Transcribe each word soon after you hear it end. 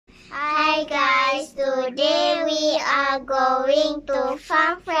Today we are going to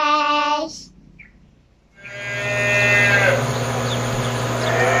Farm Fresh.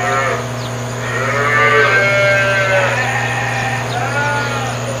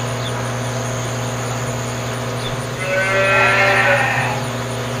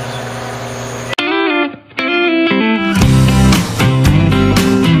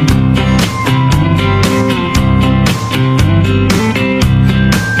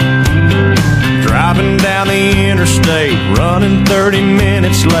 Running 30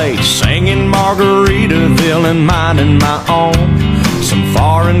 minutes late, singing Margaritaville and minding my own. Some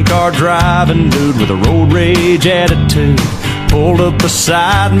foreign car driving dude with a road rage attitude pulled up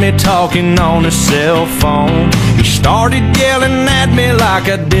beside me talking on his cell phone. He started yelling at me like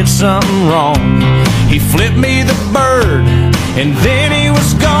I did something wrong. He flipped me the bird and then he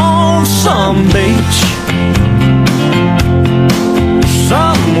was gone. Some beach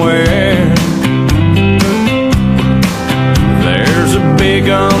somewhere, there's a big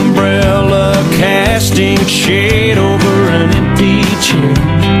umbrella casting shade over an empty chair.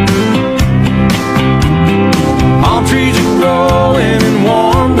 Palm trees are growing and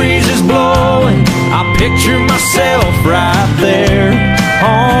warm breezes blowing. I picture myself right there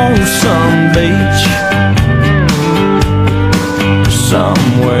on some beach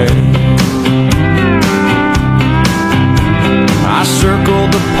somewhere. I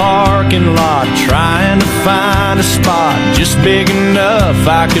circled the parking lot trying to find a spot just big enough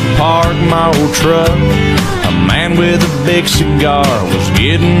I could park my old truck. A man with a big cigar was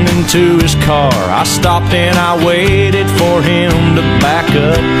getting into his car. I stopped and I waited for him to back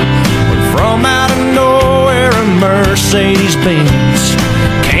up. When from out of nowhere a Mercedes-Benz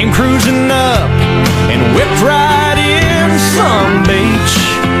came cruising up and whipped right in. Some beach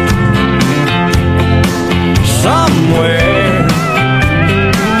somewhere,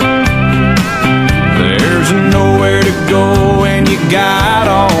 there's nowhere to go and you got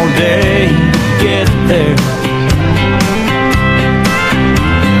all day to get there.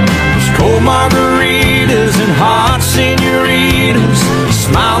 There's cold margaritas and hot senoritas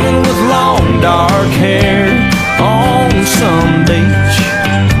smiling with long dark hair on some beach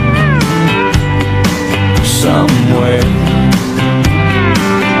somewhere.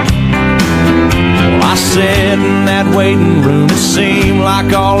 I sat in that waiting room, it seemed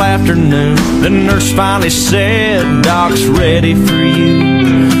like all afternoon. The nurse finally said, "Doc's ready for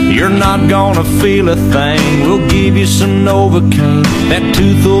you. You're not gonna feel a thing. We'll give you some Novocaine. That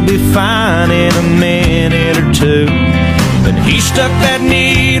tooth will be fine in a minute or two." But he stuck that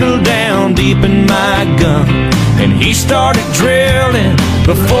needle down deep in my gum and he started drilling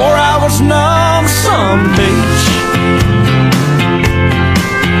before I was numb. Some beach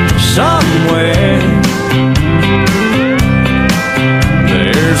somewhere,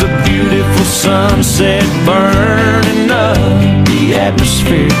 there's a beautiful sunset burning up the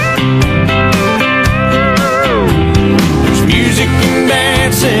atmosphere. There's music and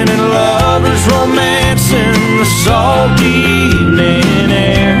dancing and lovers romancing the salty evening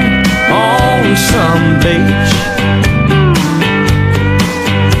air on some beach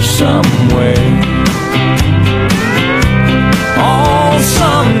somewhere. On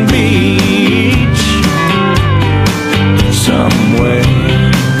some beach somewhere.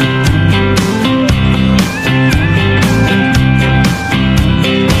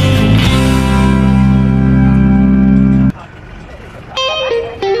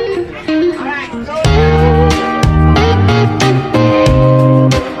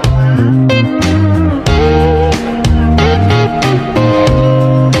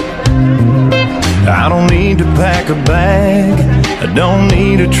 I don't need to pack a bag, I don't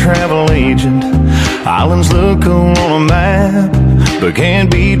need a travel agent. Islands look cool on a map, but can't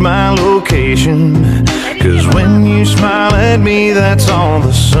beat my location. 'Cause when you smile at me, that's all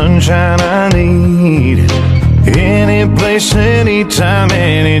the sunshine I need. Any place, anytime,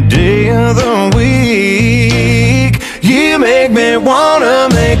 any day of the week. You make me wanna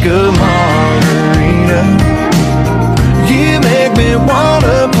make a margarita. You make me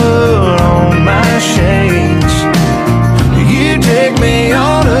wanna put on my shades. You take me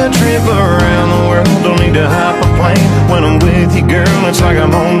on a trip around the world. Don't need to hop a plane. When I'm with you, girl, it's like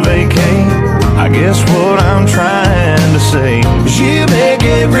I'm on vacay. I guess what I'm trying to say is you make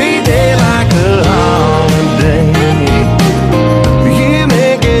every day like a holiday. You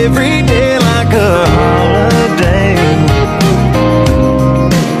make every day like a holiday.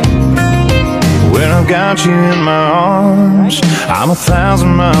 When I've got you in my arms, I'm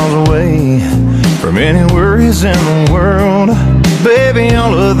 1,000 miles away from any worries in the world. Baby,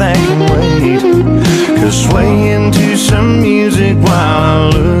 all of that can wait. 'Cause swaying to some music while I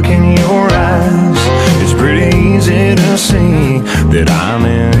look in your eyes is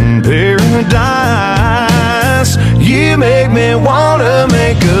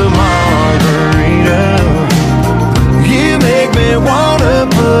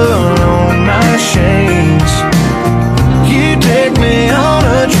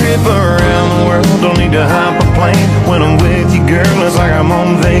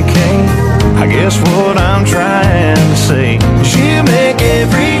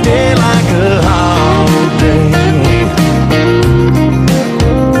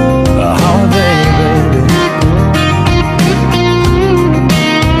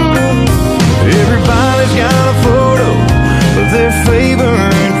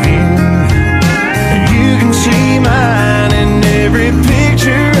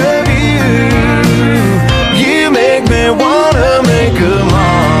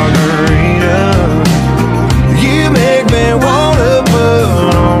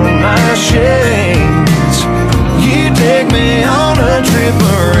shades. You take me on a trip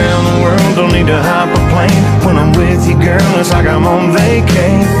around the world, don't need to hop a plane. When I'm with you, girl, it's like I'm on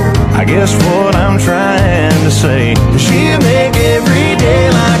vacay. I guess what I'm trying to say is you make every day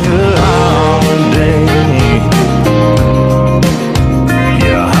like a holiday.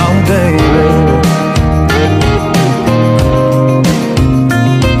 Yeah, holiday, baby.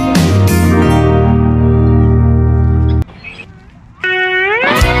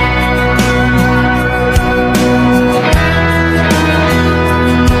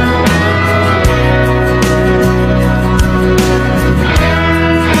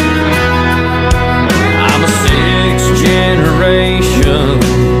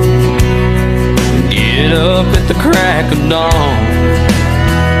 Crack of dawn,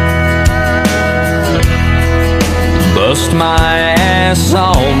 bust my ass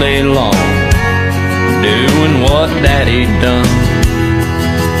all day long, doing what Daddy done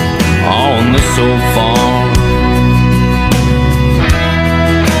on this old farm.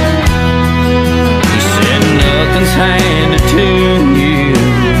 He said nothing's handed to you,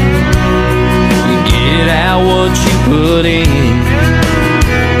 you get out what you put in.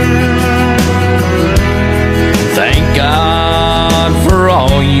 Thank God for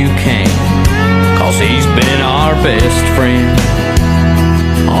all you can, 'cause He's been our best friend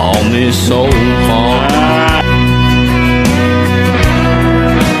on this old farm.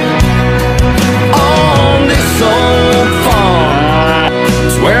 On this old farm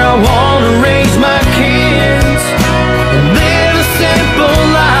is where I wanna raise my kids and live a simple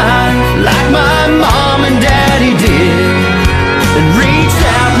life like my mom and Daddy did, and reach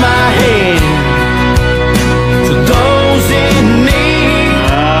out my hand to those in need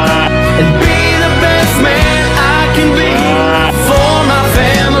and be the best man I can be for my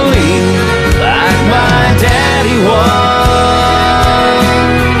family, like my daddy was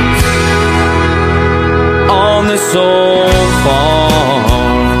on this old farm.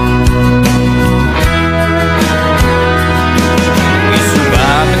 We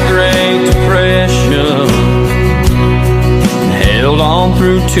survived the Great Depression and held on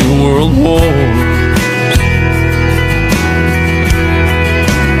through 2 world wars.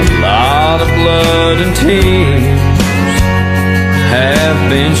 Blood and tears have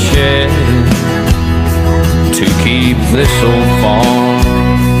been shed to keep this old farm.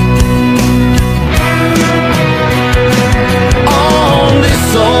 On this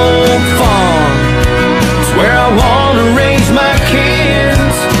old farm is where I wanna raise my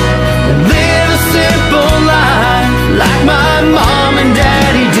kids and live a simple life like my mom and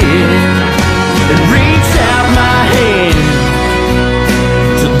Daddy did, and reach out my hand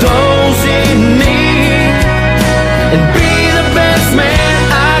to those in need and be the best man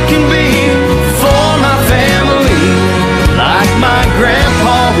I can be for my family, like my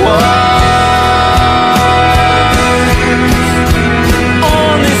grandpa was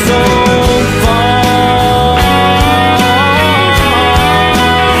on this old farm.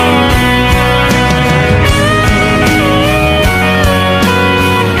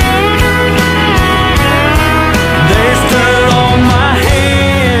 There's dirt on my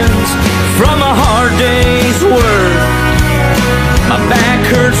hands from a hard day's work. My back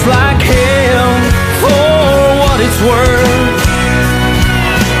hurts like hell for what it's worth.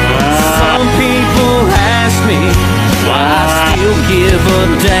 Some people ask me why I still give a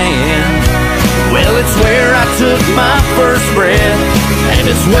damn. Well, it's where I took my first breath, and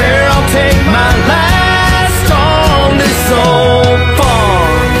it's where I'll take my last.